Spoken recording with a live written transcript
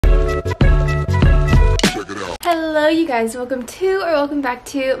Hello you guys, welcome back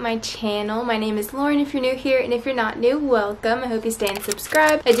to my channel. My name is Lauren if you're new here, and if you're not new, welcome. I hope you stay and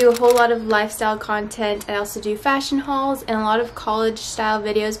subscribe. I do a whole lot of lifestyle content. I also do fashion hauls and a lot of college style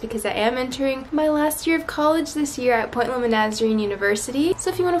videos because I am entering my last year of college this year at Point Loma Nazarene University. So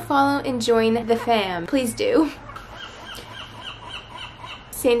if you want to follow and join the fam, please do.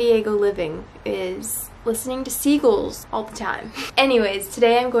 San Diego living is listening to seagulls all the time. Anyways,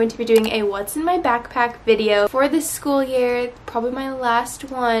 today I'm going to be doing a what's in my backpack video for this school year, probably my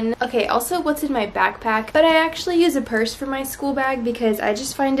last one. Okay, also what's in my backpack, but I actually use a purse for my school bag because I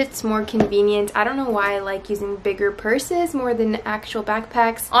just find it's more convenient. I don't know why I like using bigger purses more than actual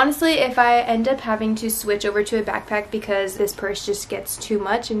backpacks. Honestly, if I end up having to switch over to a backpack because this purse just gets too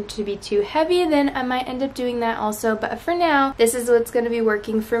much and to be too heavy, then I might end up doing that also. But for now, this is what's going to be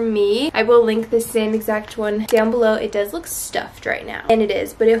working for me. I will link the same exact one down below. It does look stuffed right now, and it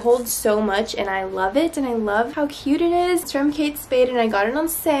is, but it holds so much and I love it, and I love how cute it is. It's from Kate Spade and I got it on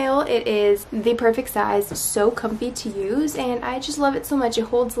sale. It is the perfect size, so comfy to use, and I just love it so much. It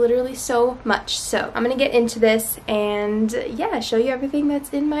holds literally so much. So I'm gonna get into this and yeah, show you everything that's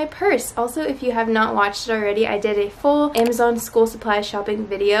in my purse. Also, if you have not watched it already, I did a full Amazon school supply shopping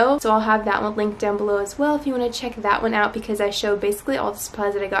video, so I'll have that one linked down below as well if you want to check that one out, because I show basically all the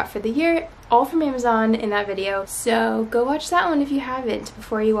supplies that I got for the year, all from Amazon in that video. So go watch that one if you haven't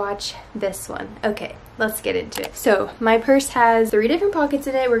before you watch this one. Okay, let's get into it. So my purse has 3 different pockets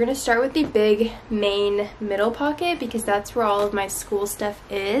in it. We're gonna start with the big main middle pocket because that's where all of my school stuff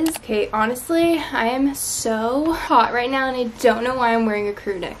is. Okay, honestly, I am so hot right now and I don't know why I'm wearing a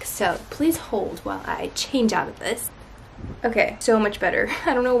crew neck. So please hold while I change out of this. Okay, so much better.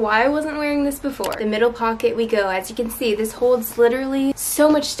 I don't know why I wasn't wearing this before. The middle pocket we go. As you can see, this holds literally so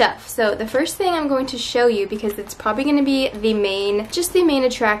much stuff. So the first thing I'm going to show you, because it's probably going to be the main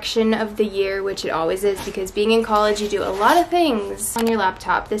attraction of the year, which it always is, because being in college you do a lot of things on your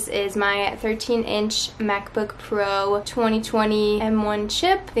laptop. This is my 13-inch MacBook Pro 2020 M1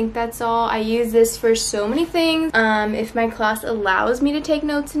 chip. I think that's all. I use this for so many things. If my class allows me to take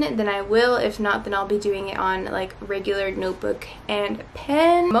notes in it, then I will. If not, then I'll be doing it on like regular notebook and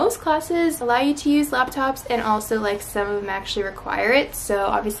pen. Most classes allow you to use laptops, and also like some of them actually require it. So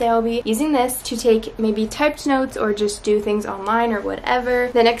obviously I'll be using this to take maybe typed notes or just do things online or whatever.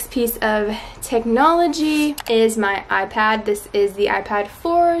 The next piece of technology is my iPad. This is the iPad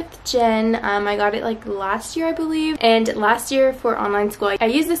 4th gen. I got it like last year, I believe, and last year for online school I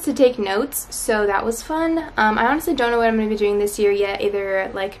used this to take notes, so that was fun. I honestly don't know what I'm going to be doing this year yet, either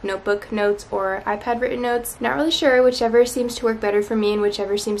like notebook notes or iPad written notes. Not really sure, whichever seems to work better for me and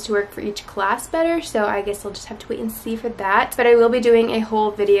whichever seems to work for each class better, so I guess I'll just have to wait and see for that. But I will be doing a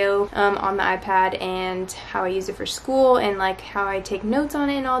whole video on the iPad and how I use it for school and like how I take notes on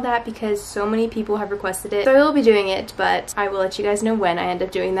it and all that, because so many people have requested it. So I will be doing it, but I will let you guys know when I end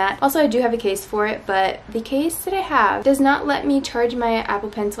up doing that. Also, I do have a case for it, but the case that I have does not let me charge my Apple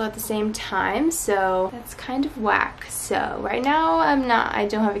Pencil at the same time, so that's kind of whack. So right now I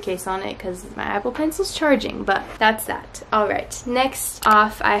don't have a case on it because my Apple Pencil's charging, but that's that. Alright, next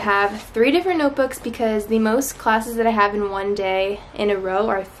off I have 3 different notebooks because the most classes that I have in one day in a row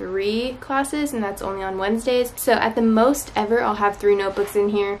are 3 classes, and that's only on Wednesdays. So at the most ever I'll have 3 notebooks in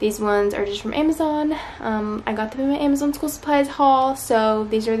here. These ones are just from Amazon. I got them in my Amazon school supplies haul, so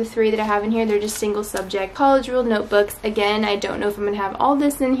these are the 3 that I have in here. They're just single subject college ruled notebooks. Again, I don't know if I'm gonna have all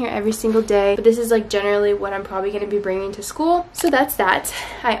this in here every single day, but this is like generally what I'm probably gonna be bringing to school. So that's that.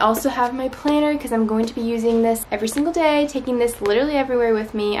 I also have my planner because I'm going to be using this every single day, taking this literally everywhere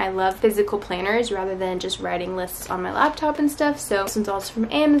with me. I love physical planners rather than just writing lists on my laptop and stuff. So this one's also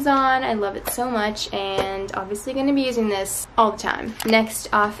from Amazon. I love it so much, and obviously going to be using this all the time. Next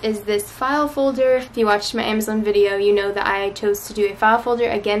off is this file folder. If you watched my Amazon video, you know that I chose to do a file folder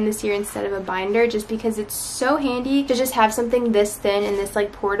again this year instead of a binder, just because it's so handy to just have something this thin and this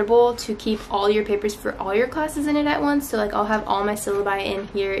like portable to keep all your papers for all your classes in it at once. So like I'll have all my syllabi in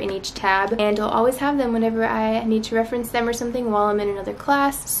here in each tab, and I'll always have them whenever I need to reference them or something while I'm in another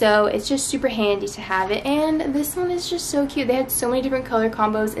class. So it's just super handy to have it, and this one is just so cute. They had so many different color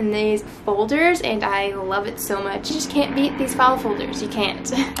combos in these folders and I love it so much. You just can't beat these file folders. You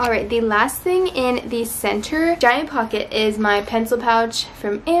can't. Alright, the last thing in the center giant pocket is my pencil pouch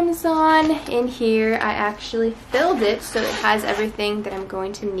from Amazon. In here I actually filled it so it has everything that I'm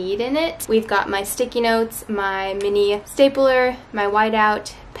going to need in it. We've got my sticky notes, my mini stapler, my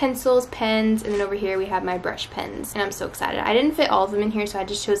whiteout, pencils, pens, and then over here we have my brush pens, and I'm so excited. I didn't fit all of them in here, so I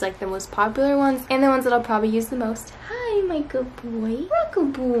just chose like the most popular ones and the ones that I'll probably use the most. Hi, my good boy. Rocco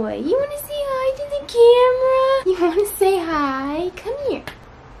boy. You want to say hi to the camera? You want to say hi? Come here.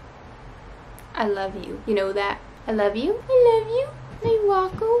 I love you. You know that. I love you. I love you. Hey,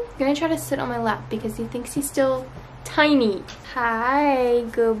 Wacko. He's gonna try to sit on my lap because he thinks he's still tiny. Hi,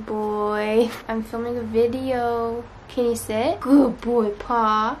 good boy. I'm filming a video. Can you sit? Good boy,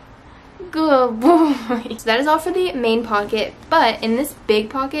 Pa. Good boy. So that is all for the main pocket, but in this big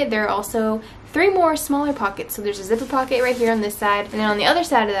pocket there are also 3 more smaller pockets. So there's a zipper pocket right here on this side, and then on the other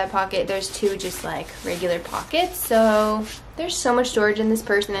side of that pocket there's 2 just like regular pockets. So there's so much storage in this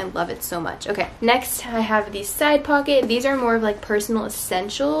purse and I love it so much. Okay, next I have the side pocket. These are more of like personal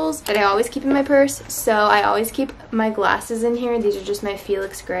essentials that I always keep in my purse. So I always keep my glasses in here. These are just my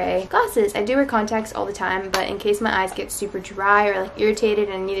Felix Gray glasses. I do wear contacts all the time, but in case my eyes get super dry or like irritated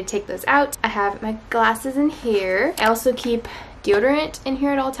and I need to take those out, I have my glasses in here. I also keep deodorant in here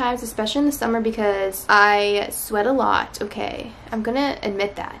at all times, especially in the summer because I sweat a lot. Okay, I'm gonna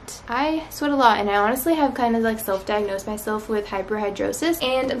admit that. I sweat a lot and I honestly have kind of like self-diagnosed myself with hyperhidrosis,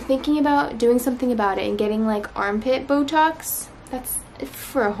 and I'm thinking about doing something about it and getting like armpit Botox. That's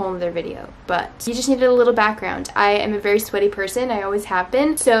for a whole other video, but you just needed a little background. I am a very sweaty person. I always have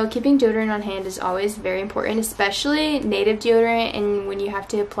been, so keeping deodorant on hand is always very important, especially native deodorant, and when you have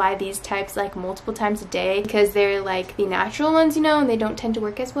to apply these types like multiple times a day because they're like the natural ones, you know, and they don't tend to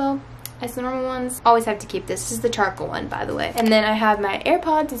work as well as the normal ones. Always have to keep this. This is the charcoal one, by the way. And then I have my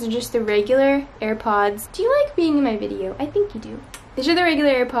AirPods. These are just the regular AirPods. Do you like being in my video? I think you do. These are the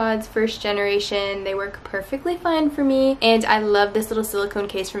regular AirPods, first generation. They work perfectly fine for me, and I love this little silicone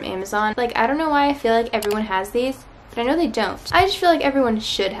case from Amazon. Like, I don't know why I feel like everyone has these, but I know they don't. I just feel like everyone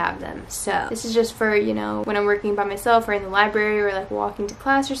should have them. So this is just for, you know, when I'm working by myself or in the library or like walking to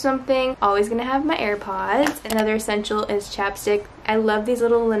class or something. Always gonna have my AirPods. Another essential is chapstick. I love these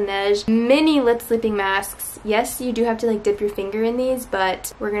little Laneige mini lip sleeping masks. Yes, you do have to like dip your finger in these,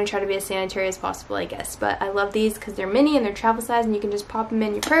 but we're gonna try to be as sanitary as possible, I guess. But I love these because they're mini and they're travel size and you can just pop them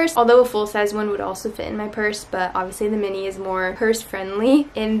in your purse. Although a full size one would also fit in my purse, but obviously the mini is more purse friendly.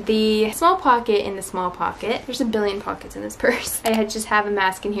 In the small pocket, there's a billion pockets in this purse. I just have a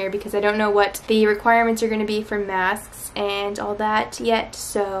mask in here because I don't know what the requirements are gonna be for masks and all that yet.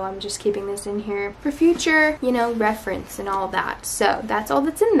 So I'm just keeping this in here for future, you know, reference and all that. So that's all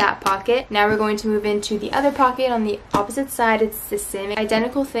that's in that pocket. Now we're going to move into the other pocket on the opposite side. It's the same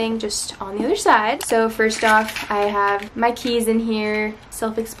identical thing, just on the other side. So first off, I have my keys in here,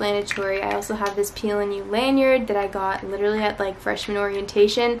 self-explanatory. I also have this PLNU lanyard that I got literally at like freshman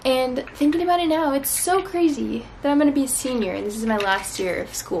orientation. And thinking about it now, it's so crazy that I'm gonna be a senior and this is my last year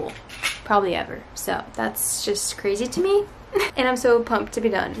of school, probably ever. So that's just crazy to me. And I'm so pumped to be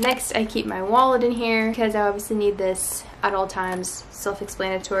done. Next, I keep my wallet in here because I obviously need this at all times,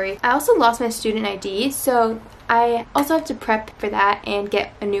 self-explanatory. I also lost my student ID, so I also have to prep for that and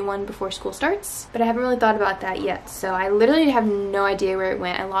get a new one before school starts, but I haven't really thought about that yet. So I literally have no idea where it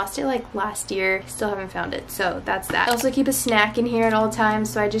went. I lost it like last year, still haven't found it. So that's that. I also keep a snack in here at all times,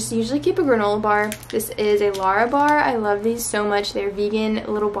 so I just usually keep a granola bar. This is a Lara bar. I love these so much. They're vegan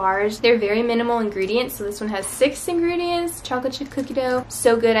little bars. They're very minimal ingredients, so this one has 6 ingredients. Chocolate chip cookie dough.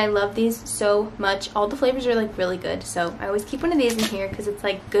 So good. I love these so much. All the flavors are like really good, so I always keep one of these in here because it's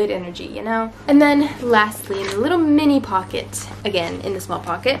like good energy, you know? And then lastly, in the little mini pocket, again in the small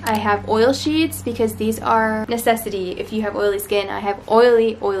pocket, I have oil sheets because these are necessity if you have oily skin. I have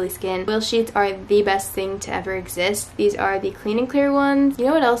oily skin. Oil sheets are the best thing to ever exist. These are the Clean and Clear ones. You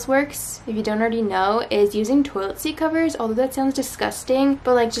know what else works, if you don't already know, is using toilet seat covers. Although that sounds disgusting,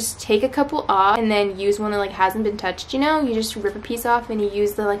 but like just take a couple off and then use one that like hasn't been touched, you know? You just rip a piece off and you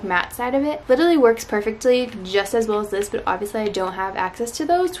use the like matte side of it. Literally works perfectly, just as well as this, but obviously I don't have access to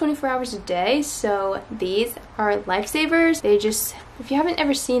those 24 hours a day, so these are lifesavers. They just, if you haven't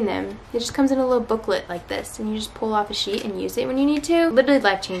ever seen them, it just comes in a little booklet like this and you just pull off a sheet and use it when you need to. Literally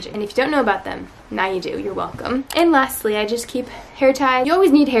life-changing. And if you don't know about them, now you do. You're welcome. And lastly, I just keep hair ties. You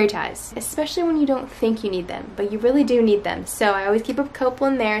always need hair ties, especially when you don't think you need them, but you really do need them. So I always keep a couple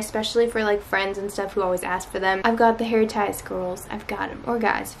in there, especially for like friends and stuff who always ask for them. I've got the hair ties, girls. I've got them. Or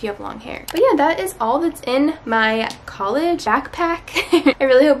guys, if you have long hair. But yeah, that is all that's in my college backpack. I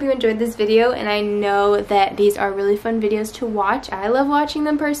really hope you enjoyed this video, and I know that these are really fun videos to watch. I love watching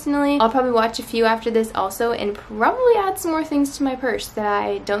them personally. I'll probably watch a few after this also, and probably add some more things to my purse that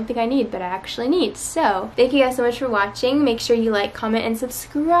I don't think I need, but I actually need. So thank you guys so much for watching. Make sure you like, comment, and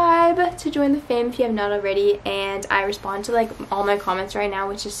subscribe to join the fam if you have not already. And I respond to like all my comments right now,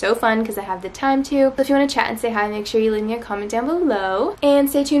 which is so fun because I have the time to. So if you want to chat and say hi, make sure you leave me a comment down below. And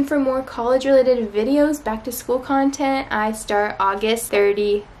stay tuned for more college related videos, back to school content. I start August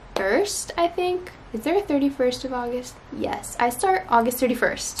 31st, I think. Is there a 31st of August? Yes, I start August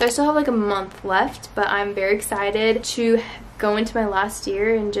 31st. So I still have like a month left, but I'm very excited to go into my last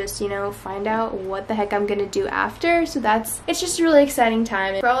year and just, you know, find out what the heck I'm gonna do after. So it's just a really exciting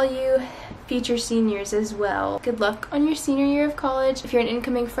time. For all you future seniors as well, good luck on your senior year of college. If you're an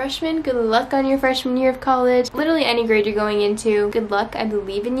incoming freshman, good luck on your freshman year of college. Literally any grade you're going into, good luck. I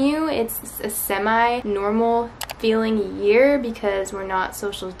believe in you. It's a semi-normal feeling year because we're not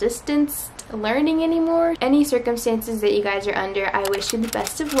social distanced learning anymore. Any circumstances that you guys are under, I wish you the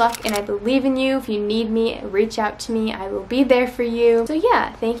best of luck and I believe in you. If you need me, reach out to me. I will be there for you. So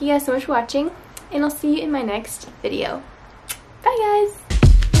yeah, thank you guys so much for watching and I'll see you in my next video. Bye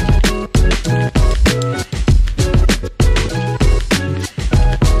guys!